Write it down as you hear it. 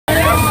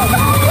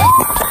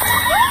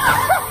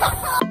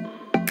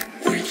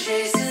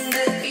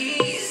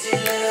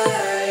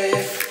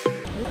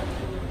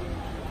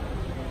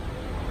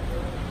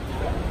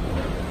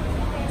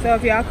So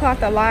if y'all caught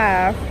the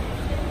live,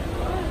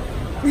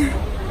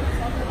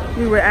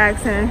 we were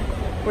asking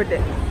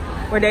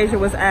where Deja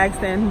was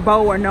asking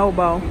bow or no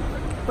bow.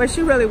 But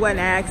she really wasn't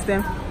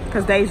asking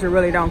because Deja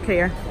really don't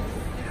care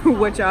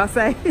what y'all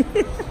say.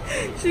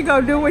 She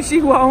gonna do what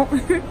she want.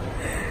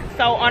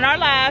 So on our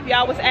live,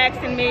 y'all was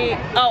asking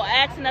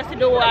us to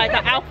do like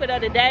an outfit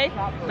of the day,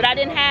 but I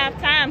didn't have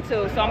time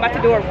to, so I'm about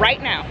to do it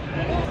right now.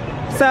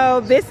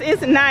 So this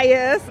is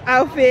Naya's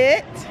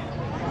outfit.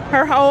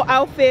 Her whole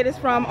outfit is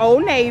from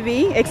Old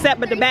Navy, except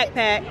for the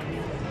backpack.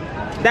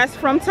 That's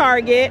from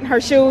Target.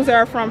 Her shoes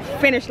are from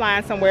Finish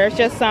Line somewhere. It's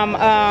just some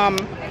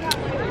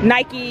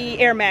Nike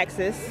Air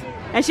Maxes.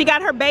 And she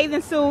got her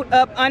bathing suit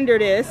up under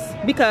this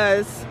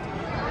because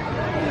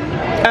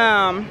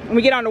when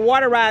we get on the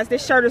water rides,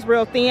 this shirt is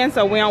real thin,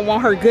 so we don't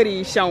want her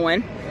goodies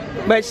showing.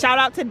 But shout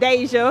out to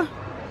Deja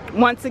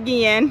once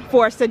again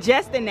for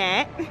suggesting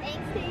that. Thanks,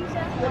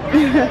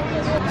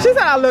 Deja. She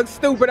said I look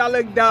stupid, I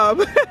look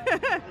dumb.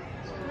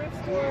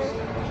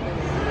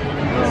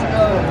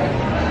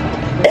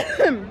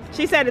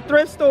 She said a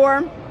thrift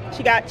store.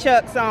 She got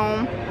Chucks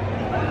on.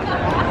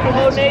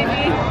 Old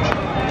Navy.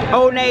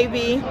 Old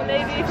Navy. Old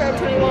Navy for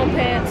 21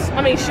 pants.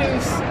 I mean shoes.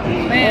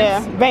 Vans. Yeah,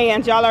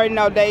 Vans. Y'all already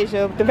know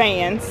Deja, the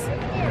Vans.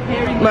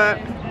 But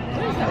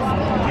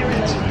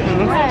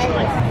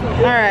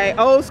all right,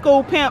 old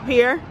school pimp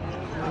here.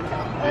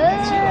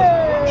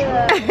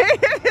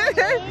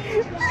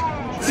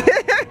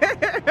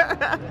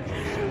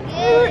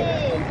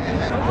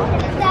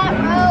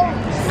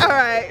 All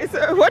right,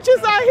 so what you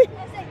say?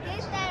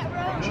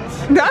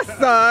 That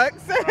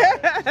sucks.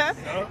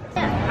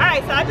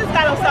 Alright, so I just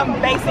got on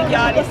something basic,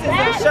 y'all. This is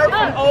a shirt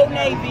from Old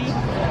Navy.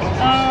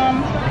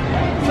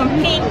 Some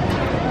pink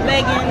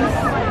leggings,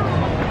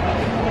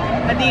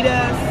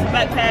 Adidas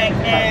backpack,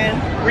 and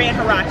red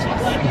Huaraches.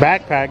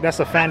 Backpack, that's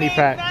a fanny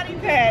pack. Fanny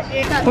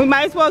pack. We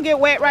might as well get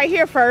wet right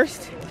here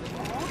first.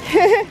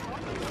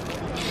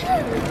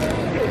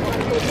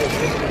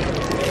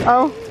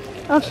 Oh.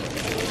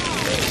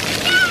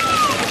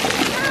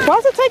 Why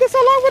is it taking so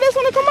long for this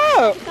one to come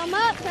up? Come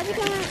up, come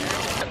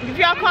up. If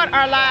y'all caught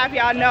our live,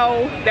 y'all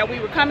know that we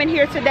were coming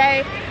here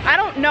today. I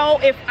don't know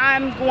if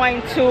I'm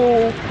going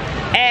to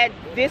add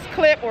this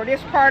clip or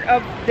this part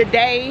of the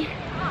day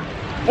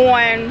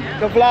on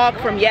the vlog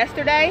from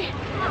yesterday.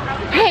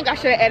 Dang, I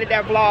should have edited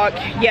that vlog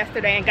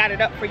yesterday and got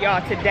it up for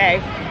y'all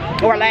today.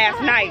 Or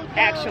last night,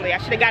 actually. I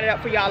should have got it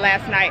up for y'all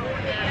last night.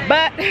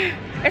 But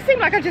it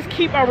seemed like I just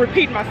keep on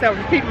repeating myself.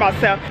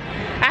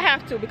 I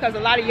have to because a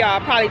lot of y'all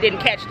probably didn't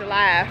catch the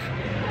live.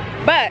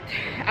 But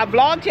I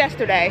vlogged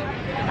yesterday.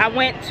 I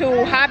went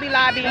to Hobby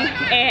Lobby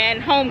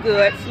and Home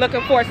Goods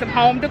looking for some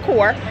home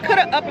decor. Could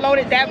have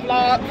uploaded that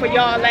vlog for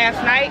y'all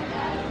last night,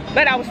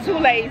 but I was too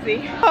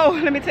lazy. Oh,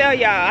 let me tell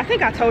y'all, I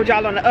think I told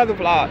y'all on the other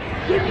vlog,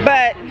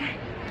 but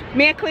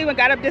me and Cleveland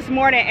got up this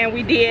morning and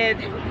we did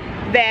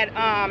that,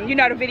 you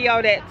know, the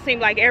video that seemed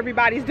like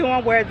everybody's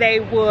doing where they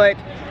will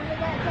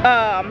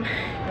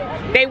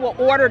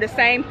order the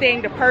same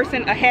thing the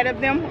person ahead of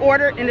them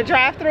ordered in the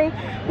drive-thru.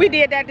 We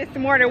did that this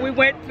morning. We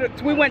went to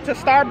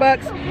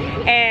Starbucks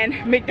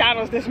and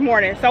McDonald's this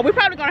morning. So we're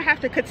probably gonna have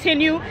to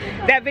continue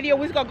that video.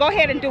 We're gonna go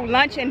ahead and do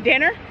lunch and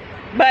dinner.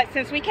 But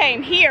since we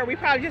came here, we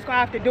probably just gonna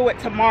have to do it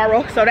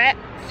tomorrow. So that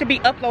should be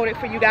uploaded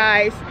for you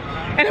guys.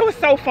 And it was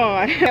so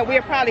fun.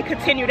 We'll probably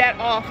continue that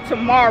off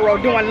tomorrow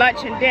doing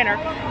lunch and dinner.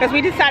 Because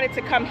we decided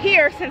to come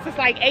here since it's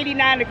like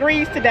 89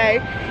 degrees today.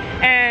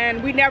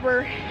 And we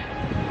never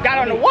got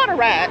on the water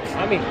rides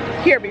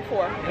here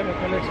before.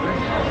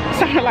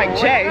 Sounded like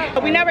Jay.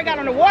 But we never got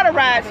on the water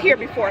rides here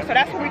before, so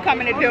that's what we're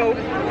coming to do,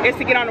 is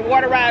to get on the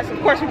water rides.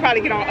 Of course, we probably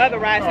get on other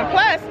rides, and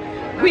plus,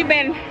 we've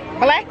been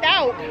blacked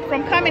out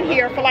from coming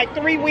here for like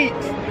 3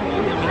 weeks.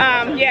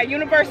 Yeah,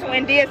 Universal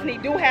and Disney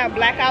do have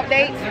blackout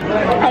dates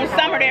on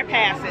some of their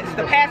passes.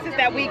 The passes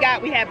that we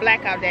got, we had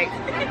blackout dates,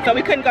 so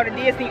we couldn't go to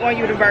Disney or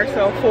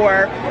Universal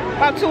for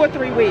about 2 or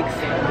 3 weeks.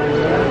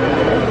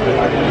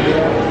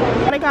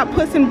 They got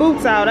Puss in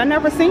Boots out. I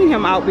never seen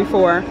him out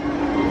before.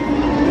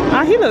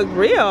 Oh, he looks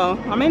real.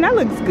 I mean, that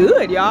looks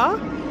good, y'all.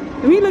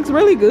 He looks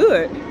really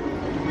good.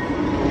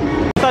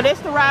 So this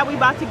the ride we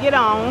about to get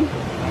on.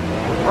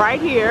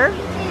 Right here.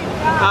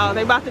 Oh,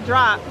 they about to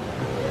drop.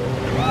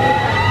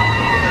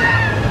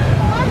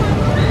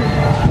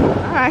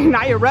 All right,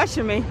 now you're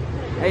rushing me.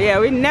 Yeah,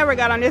 we never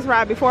got on this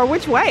ride before.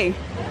 Which way?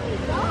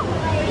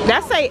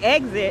 That say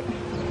exit.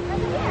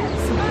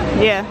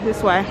 Yeah,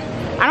 this way.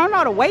 I don't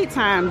know the wait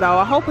time though.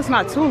 I hope it's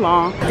not too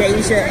long.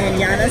 Deja and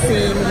Yana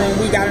seen when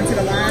we got into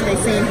the line, they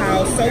seen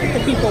how soaked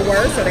the people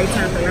were, so they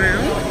turned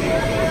around.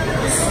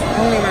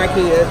 Only my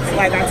kids.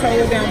 Like I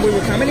told them, we were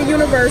coming to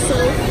Universal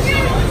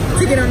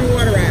to get on the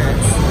water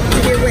rides,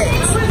 to get wet.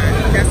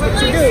 That's what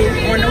you do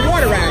on the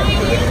water ride,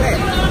 to get wet.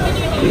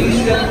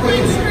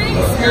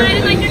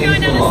 Like you're going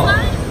down a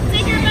slide,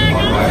 take your bag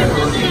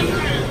out.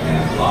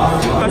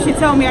 So she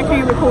told me I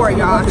can't record,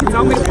 y'all. She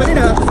told me to put it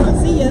up.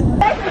 See ya.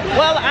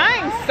 Well,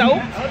 I'm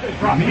soaked.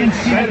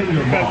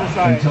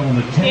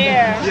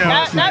 Yeah,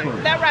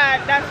 that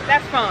ride,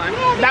 that's fun.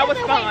 That was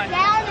fun.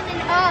 Down and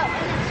then up.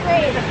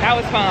 That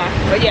was fun.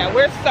 But yeah,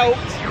 we're soaked.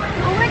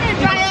 Well, we're gonna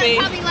dry up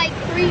probably like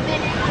 3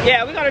 minutes.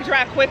 Yeah, we're gonna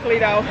dry quickly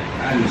though.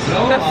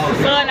 The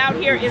sun out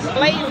here is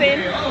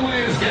blazing.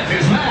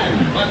 That's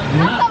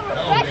so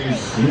refreshing.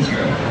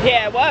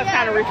 Yeah, it was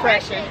kind of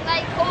refreshing.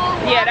 Like cold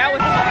water. Yeah, that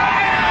was.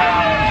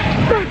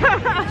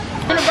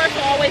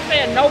 Universal always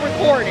said no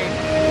recording,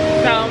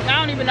 so I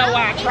don't even know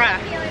why I try.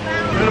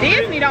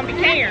 Disney don't be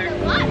caring.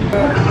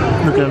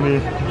 Look at me.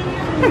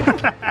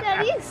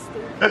 That is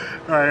stupid.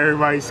 Alright,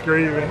 everybody's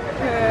screaming.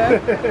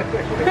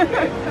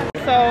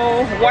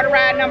 So water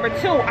ride number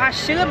 2, I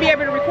should be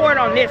able to record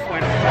on this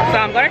one. So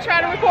I'm gonna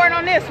try to record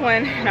on this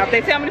one. Now if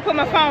they tell me to put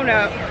my phone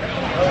up,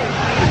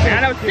 I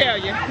don't tell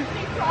you.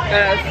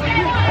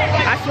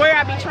 I swear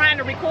I be trying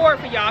to record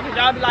for y'all, because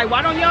y'all be like,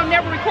 why don't y'all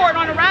never record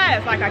on the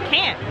rides? Like, I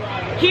can't.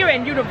 Here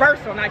in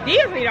Universal. Now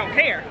Disney don't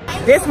care.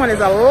 This one is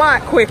a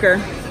lot quicker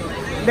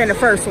than the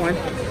first one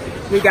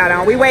we got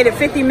on. We waited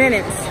 50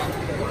 minutes.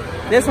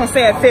 This one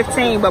said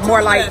 15, but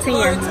more like 10. 2.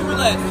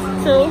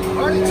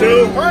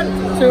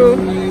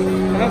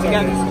 Let's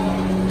go.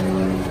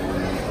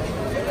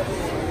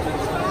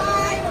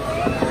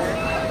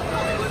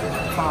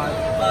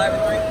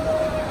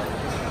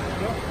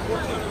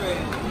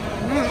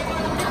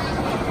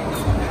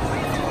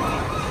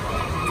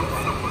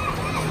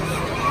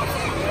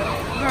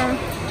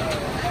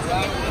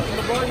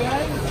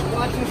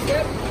 Watch your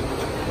step,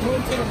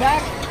 move to the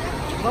back,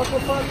 local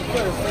front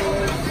first, so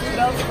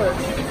seatbelts first.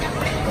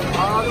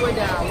 All the way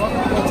down,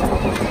 local front.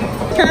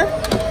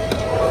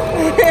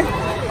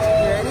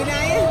 Ready,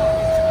 Diane?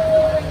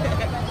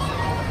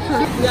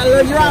 You got a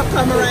little drop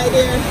coming right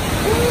there.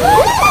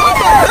 Oh my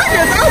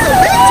goodness, that was a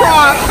big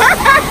drop.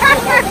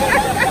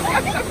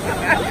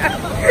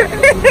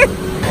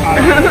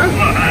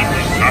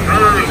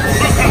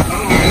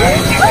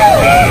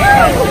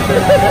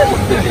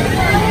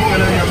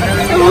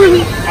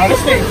 Oh,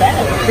 this thing's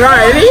bad.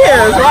 Right, it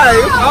is,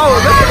 right. Oh,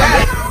 look at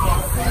that.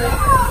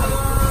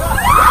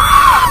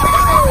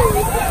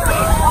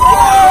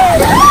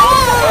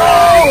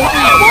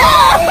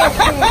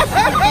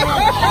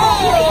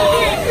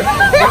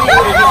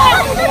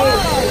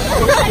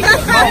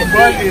 My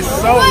butt is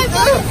so.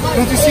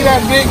 Did you see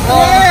that big?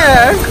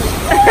 Yeah.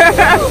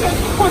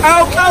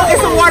 Oh,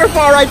 it's a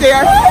waterfall right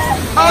there.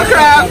 Oh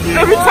crap.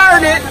 Let me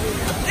turn it.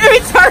 Let me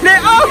turn it.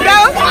 Oh no.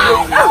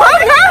 Oh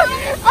no.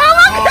 Oh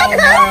my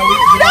goodness.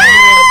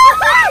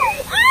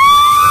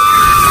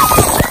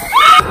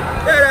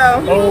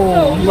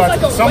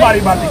 Oh, somebody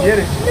about to get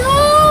it. No.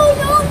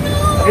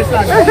 It's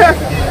not gonna be.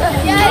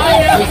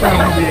 Yeah, It's not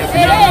gonna be.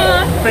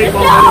 Fake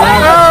on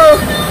Oh.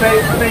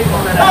 Fake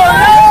on that. Oh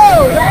no.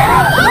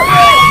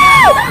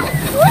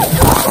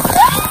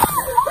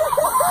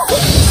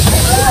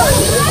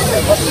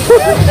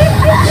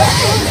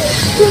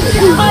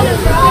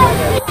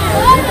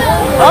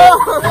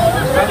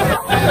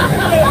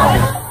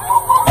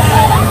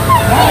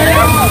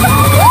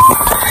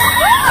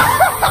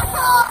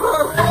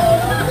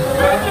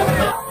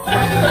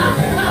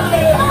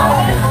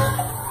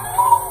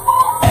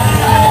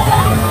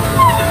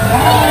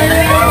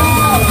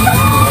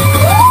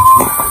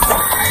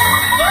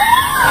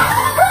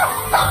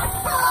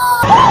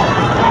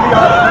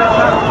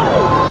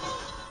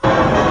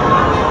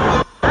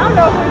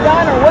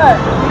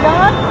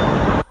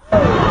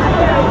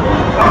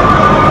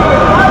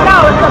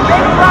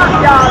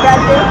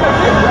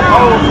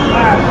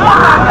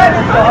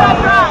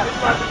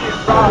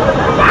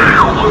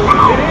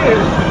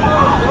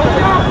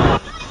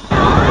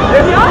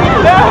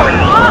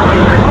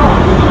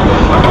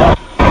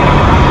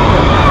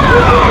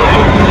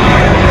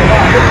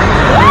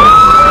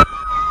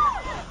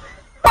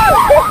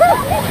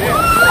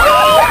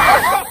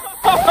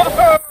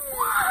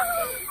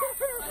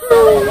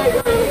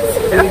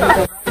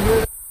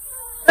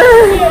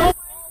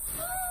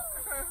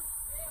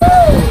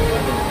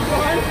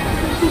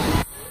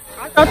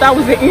 That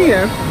was the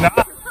end. Nah.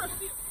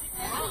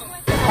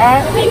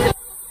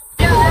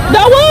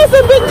 That was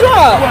a big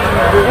drop.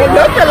 It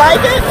looked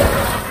like it.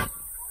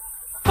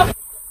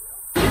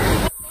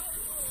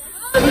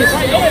 Make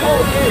sure you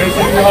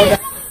hold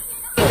that.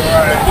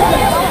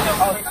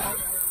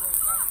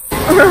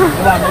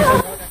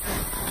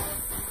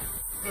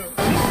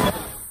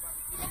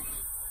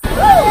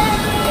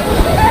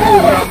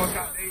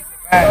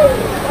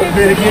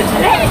 Better get you.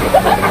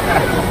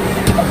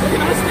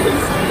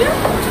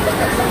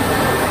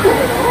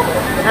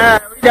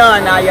 Alright, we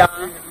done now,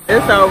 y'all.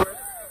 It's over.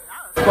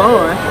 That was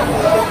fun.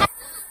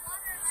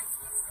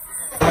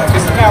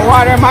 Got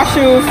water in my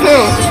shoes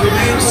too.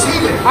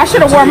 I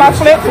should have worn my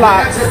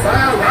flip-flops.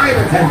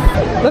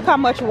 Look how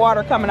much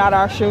water coming out of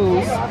our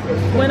shoes.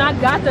 When I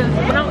got the,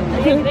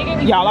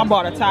 Y'all, I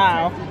bought a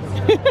towel.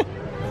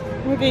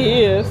 Look at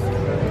his.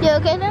 You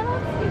okay now?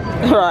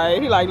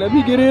 Right, he like, let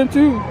me get in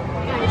too.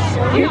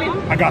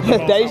 I got the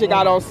Deja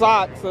got on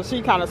socks, so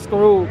she kind of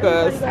screwed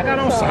because. I got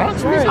on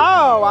socks.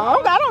 Oh, I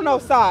don't got on no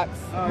socks.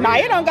 Nah,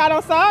 you don't got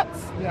on socks.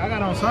 Yeah, I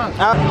got on socks.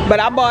 But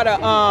I bought a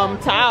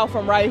towel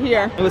from right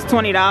here. It was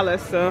 $20,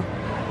 so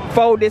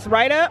Fold this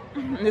right up.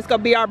 This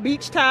gonna be our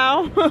beach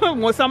towel.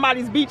 Well,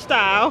 somebody's beach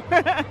towel.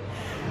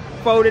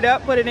 Fold it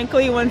up, put it in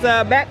Cleveland's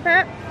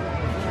backpack.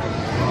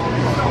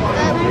 What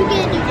are we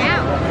gonna do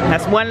now?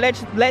 That's one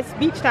less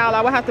beach towel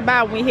I will have to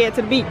buy when we head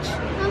to the beach.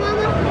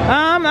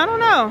 Mama? I don't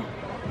know.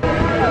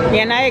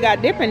 Yeah, now you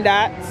got Dippin'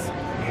 Dots.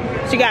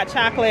 She got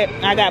chocolate,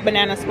 I got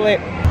banana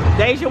split.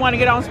 Deja wanna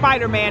get on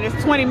Spider-Man.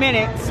 It's 20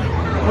 minutes.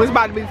 It's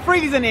about to be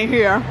freezing in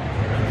here.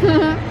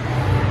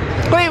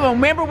 Cleveland,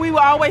 remember we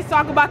would always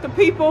talk about the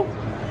people?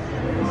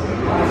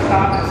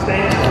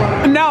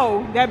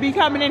 No, that be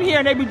coming in here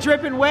and they be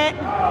dripping wet.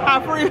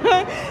 How free?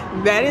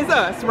 That is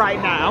us right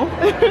now.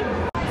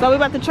 So we're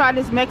about to try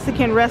this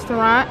Mexican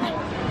restaurant.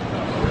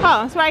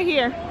 Oh, it's right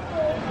here.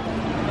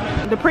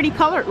 The Pretty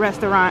Colored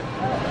restaurant.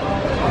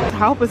 I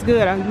hope it's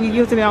good. We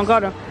usually don't go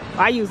to,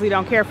 I usually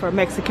don't care for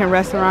Mexican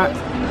restaurants.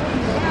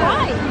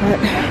 Why?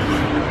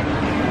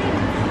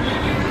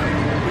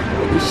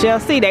 You shall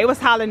see. They was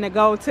hollering to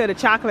go to the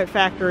chocolate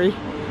factory.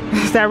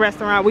 It's that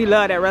restaurant. We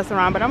love that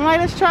restaurant. But I'm like,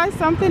 let's try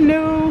something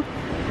new.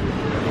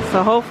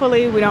 So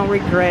hopefully we don't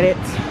regret it.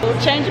 We'll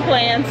change of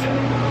plans.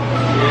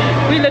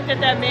 We looked at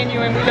that menu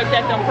and we looked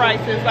at them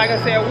prices. Like I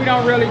said, we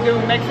don't really do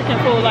Mexican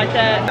food like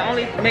that. The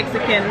only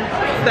Mexican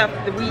stuff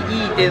that we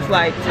eat is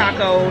like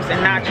tacos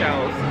and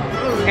nachos.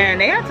 And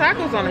they had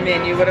tacos on the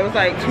menu, but it was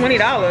like $20.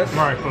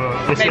 Right, it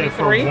maybe said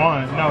for three?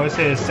 one. No, it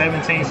says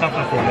 17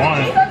 something for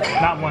one.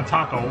 Not one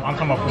taco. I'm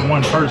talking about for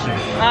one person.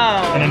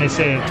 Oh. And then it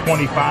said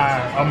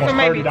 25, almost So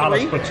maybe $30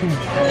 three? for two.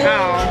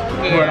 Oh,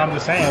 But yeah. I'm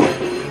just saying,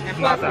 And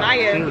plus not that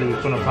Naya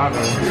serious for the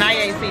tacos.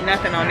 ain't see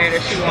nothing on there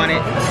that she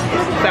wanted.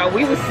 So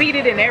we was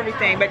seated and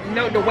everything, but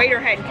no, the waiter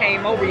hadn't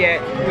came over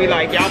yet. We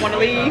like, y'all wanna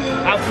leave?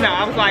 I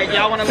was like,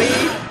 y'all wanna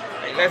leave?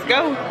 Let's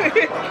go.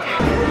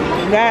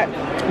 Got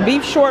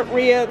beef short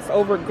ribs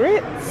over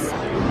grits.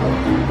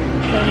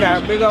 We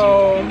got big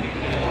old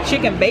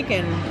chicken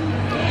bacon.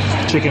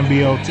 Chicken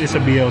BLT, it's a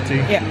BLT.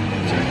 Yeah.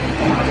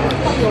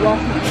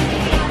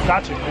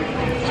 Gotcha.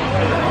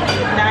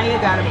 Naya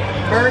got a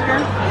burger.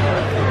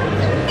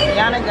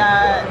 Yana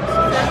got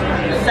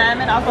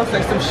salmon. I was supposed to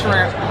say some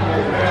shrimp.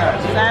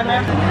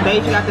 Salmon.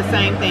 Deja got the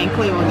same thing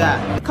Cleveland got.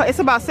 It's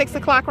about 6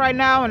 o'clock right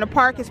now and the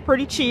park is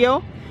pretty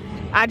chill.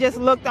 I just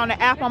looked on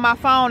the app on my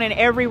phone and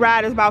every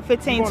ride is about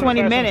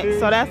 15-20 minutes,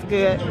 so that's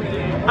good.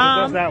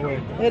 That's that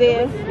way. It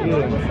is?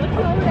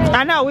 Yeah.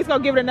 I know, we're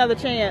gonna give it another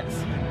chance.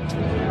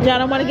 Y'all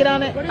don't want to get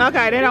on it?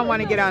 Okay, they don't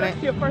want to get on it.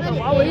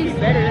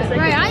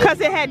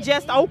 Because it had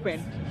just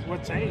opened.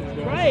 What changed?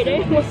 Right,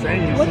 what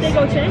they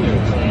gonna change?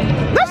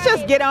 Let's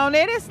just get on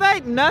it. It's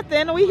like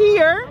nothing. We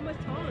here.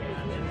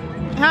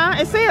 Huh?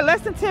 It said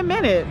less than 10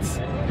 minutes.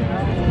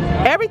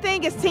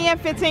 Everything is 10,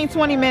 15,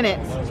 20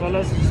 minutes. So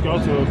let's just go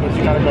to it, but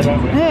you gotta go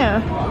that way. Yeah.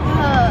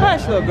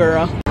 Hush, little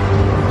girl.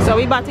 So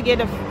we about to get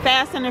the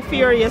Fast and the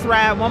Furious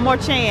ride one more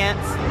chance.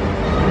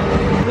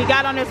 We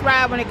got on this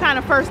ride when it kind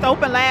of first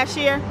opened last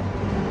year,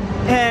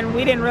 and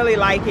we didn't really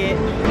like it.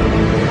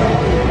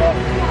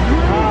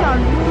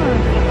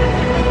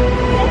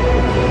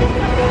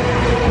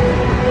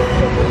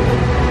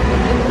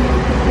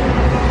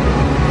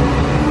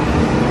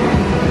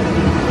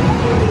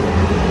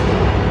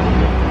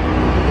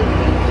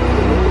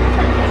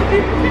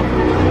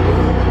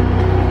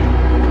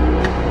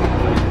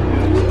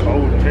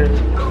 Cold in here.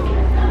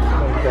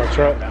 Got a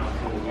truck.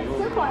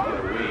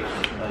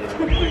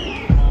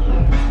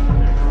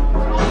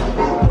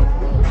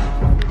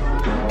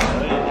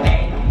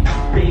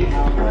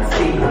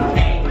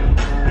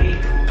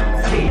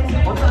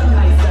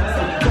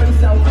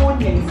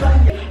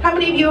 How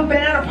many of you have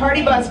been on a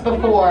party bus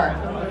before?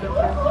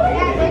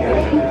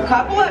 A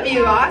couple of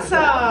you,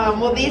 awesome.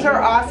 Well, these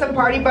are awesome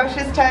party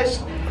buses. Touch,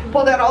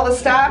 pulled out all the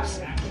stops.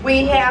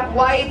 We have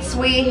lights,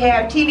 we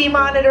have TV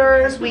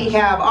monitors, we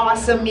have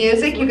awesome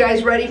music. You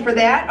guys ready for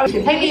that? Oh,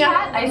 hey, Mia.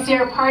 I see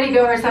our party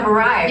goers have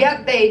arrived.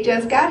 Yep, they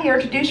just got here.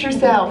 Introduce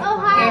yourself. Oh,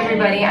 hi. Hey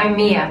everybody, I'm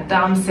Mia,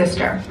 Dom's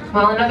sister.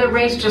 Well, another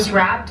race just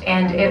wrapped,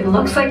 and it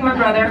looks like my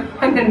brother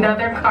with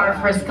another car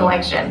for his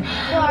collection.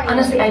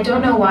 Honestly, I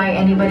don't know why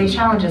anybody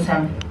challenges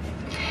him.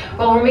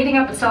 Well, we're meeting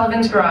up at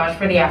Sullivan's Garage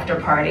for the after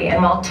party,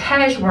 and while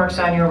Tej works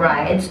on your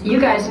rides, you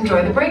guys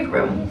enjoy the break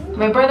room.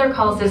 My brother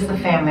calls this the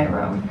family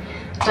room.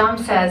 Dom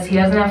says he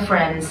doesn't have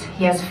friends,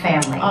 he has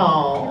family.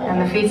 Oh. And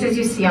the faces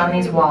you see on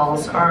these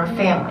walls are our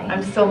family.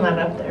 I'm still not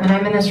up there. When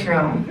I'm in this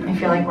room, I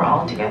feel like we're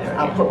all together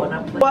I'll again. put one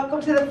up. Welcome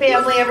to the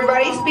family,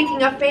 everybody.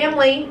 Speaking of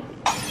family,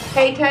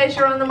 hey, Tej,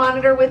 you're on the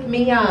monitor with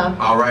Mia.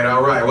 All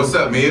right. What's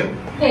up, Mia?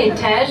 Hey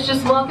Tej,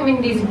 just welcoming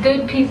these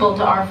good people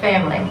to our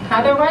family.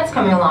 How are their rides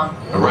coming along?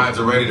 The rides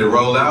are ready to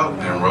roll out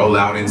and roll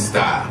out in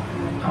style.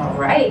 All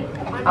right,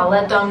 I'll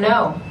let Dom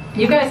know.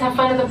 You guys have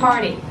fun at the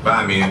party.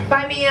 Bye, Mia.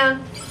 Bye, Mia.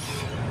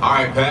 All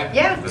right, Pat.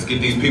 Yeah. Let's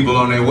get these people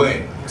on their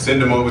way.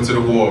 Send them over to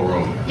the war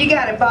room. You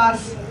got it,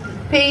 boss.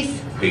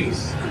 Peace.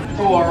 Peace.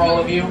 Who are all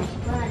of you?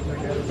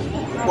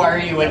 Why are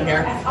you in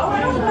here?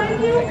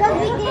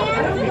 Because we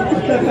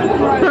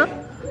can.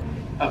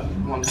 Oh,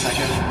 1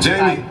 second.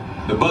 Jamie,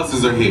 The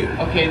buses are here.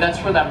 Okay, that's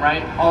for them,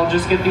 right? I'll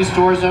just get these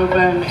doors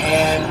open,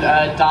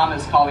 and Dom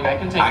is calling. I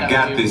can take that. I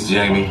got this,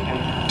 Jamie.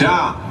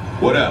 Dom,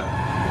 what up?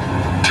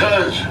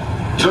 Tej,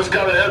 just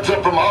got a heads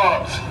up from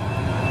Hobbs.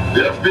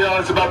 The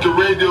FBI is about to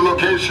raid your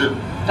location.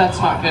 That's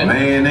not good.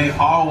 Man, they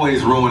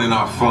always ruining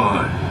our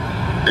fun.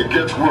 It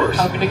gets worse.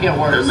 How can it get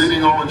worse? They're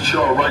leading Owen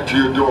Shaw right to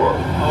your door.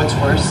 Oh, it's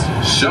worse?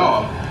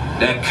 Shaw?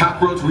 That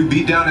cockroach we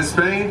beat down in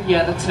Spain?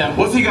 Yeah, that's him.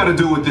 What's he got to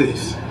do with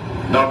this?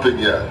 Nothing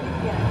yet.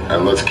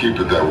 And let's keep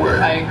it that way.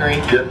 I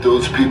agree. Get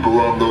those people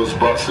on those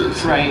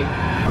buses. Right.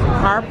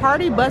 Our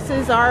party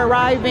buses are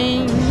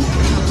arriving.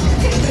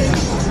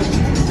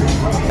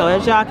 So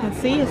as y'all can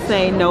see, it's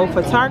saying no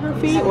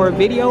photography or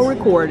video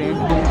recording.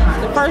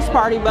 The first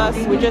party bus,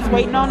 we're just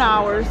waiting on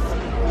ours.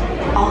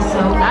 Also,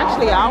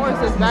 actually ours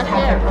is back have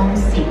there. their own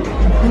seat,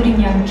 including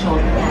young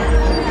children.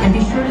 And be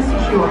sure to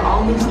secure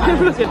all loose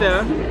items. Look at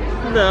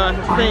the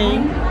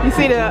thing. You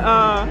see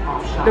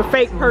the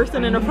fake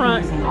person in the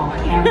front.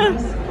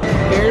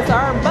 Here's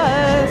our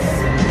bus.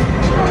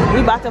 We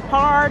about to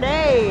party.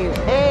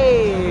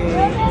 Hey.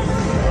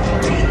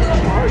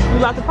 We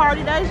about to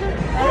party, Deja?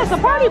 Yeah, it's a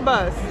party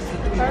bus.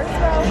 Like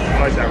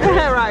that,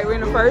 right? Right, we're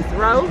in the first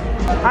row.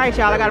 All right,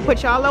 y'all, I gotta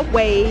put y'all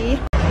away.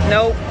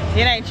 Nope,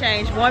 it ain't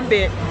changed one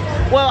bit.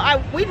 Well,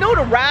 we knew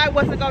the ride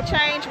wasn't gonna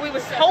change. We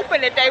was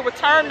hoping that they would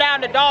turn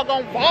down the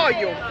doggone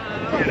volume.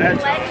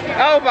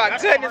 Oh my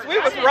goodness, we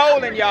was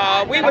rolling,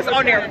 y'all. We was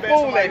on there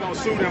fooling. Gonna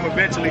sue them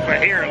eventually for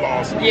hearing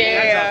loss.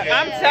 Yeah,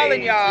 I'm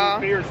telling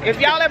y'all. If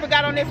y'all ever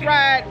got on this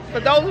ride, for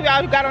those of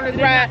y'all who got on this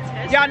ride,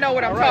 y'all know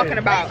what I'm talking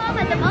about.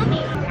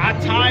 I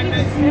timed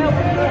it.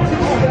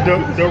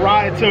 The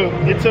ride took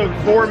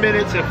 4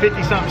 minutes and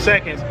 50-something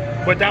seconds,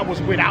 but that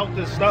was without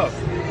the stuff.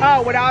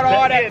 Oh, without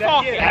all that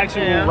talking. The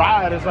actual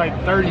ride is like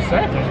 30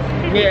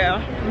 seconds.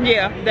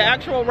 Yeah, the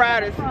actual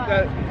ride is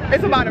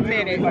it's about a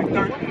minute. Like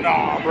 30,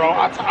 nah, bro,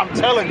 I'm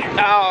telling you.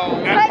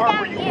 Oh. That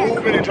part where you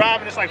moving and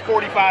driving, it's like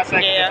 45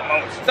 seconds at the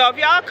most. So if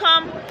y'all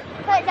come,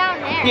 cut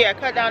down there. Yeah,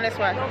 cut down this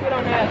way.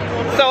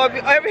 So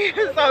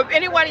if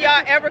any one of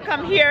y'all ever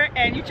come here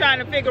and you trying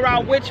to figure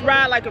out which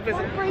ride, like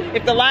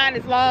if the line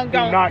is long,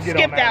 don't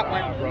skip that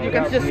one. Bro. You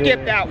can just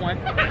skip that one.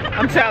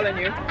 I'm telling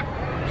you.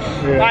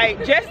 Yeah.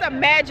 Like, just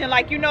imagine,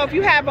 like, you know, if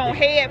you have on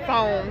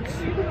headphones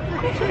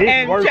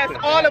and just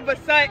all of a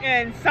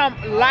sudden some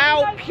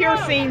loud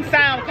piercing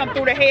sound come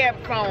through the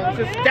headphones.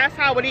 That's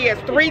how it is.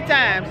 3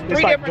 times.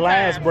 It's like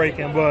glass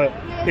breaking, but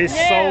it's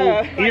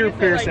so ear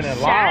piercing and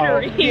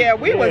loud. Yeah,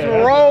 we was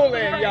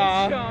rolling,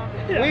 y'all.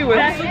 We was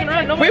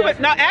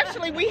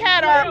actually we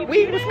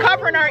was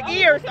covering our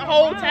ears the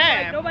whole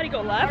time. Nobody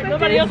go laughing.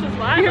 Nobody else was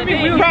laughing.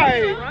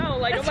 Right.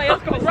 Like nobody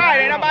else goes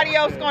right, and nobody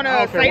else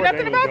gonna say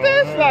nothing about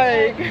this.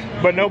 Like,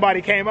 but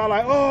nobody came out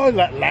like, oh,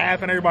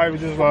 laughing. Everybody was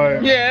just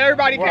like, yeah,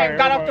 everybody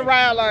got off the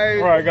ride like,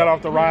 right, got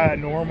off the ride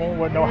normal,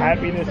 with no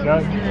happiness,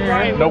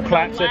 nothing, no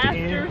claps at the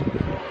end.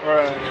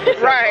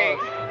 Right.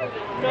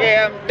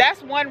 Yeah,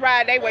 that's one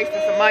ride they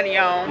wasted some money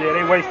on. Yeah,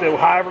 they wasted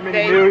however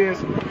many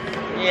millions.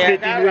 Yeah,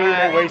 50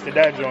 million, they wasted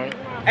that joint.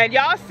 And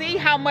y'all see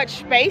how much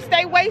space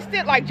they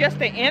wasted? Like, just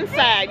the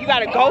inside. You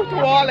gotta go through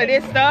all of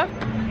this stuff.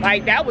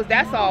 Like,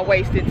 that's all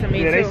wasted to me,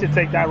 too. Yeah, they should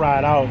take that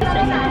ride out.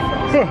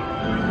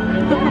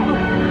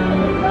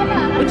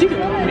 What you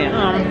doing?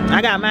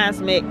 I got mine's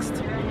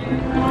mixed.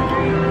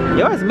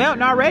 Yours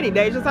melting already,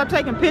 Deja. Stop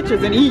taking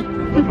pictures and eat.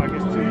 Looks like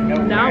it's too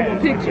melting. Now I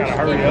want pictures. Gotta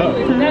hurry up.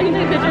 Now you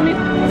take a picture of me.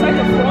 It's like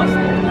a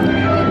frosting.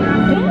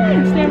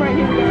 Stand right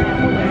here.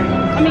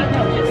 I mean,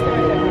 no, just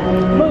stand right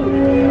there. Move.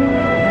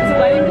 So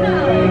let him know.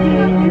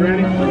 You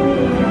ready? You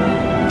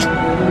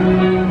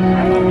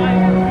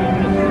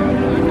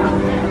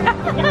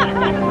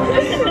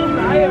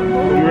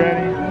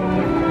ready?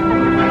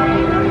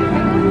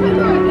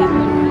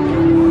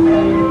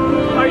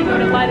 Are you going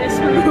to light this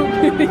room?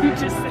 You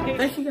just say.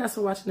 Thank you guys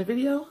for watching the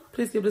video.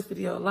 Please give this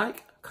video a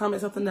like,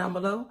 comment something down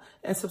below,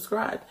 and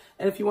subscribe.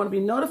 And if you want to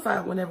be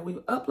notified whenever we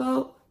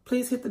upload,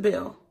 please hit the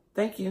bell.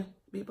 Thank you.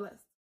 Be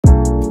blessed.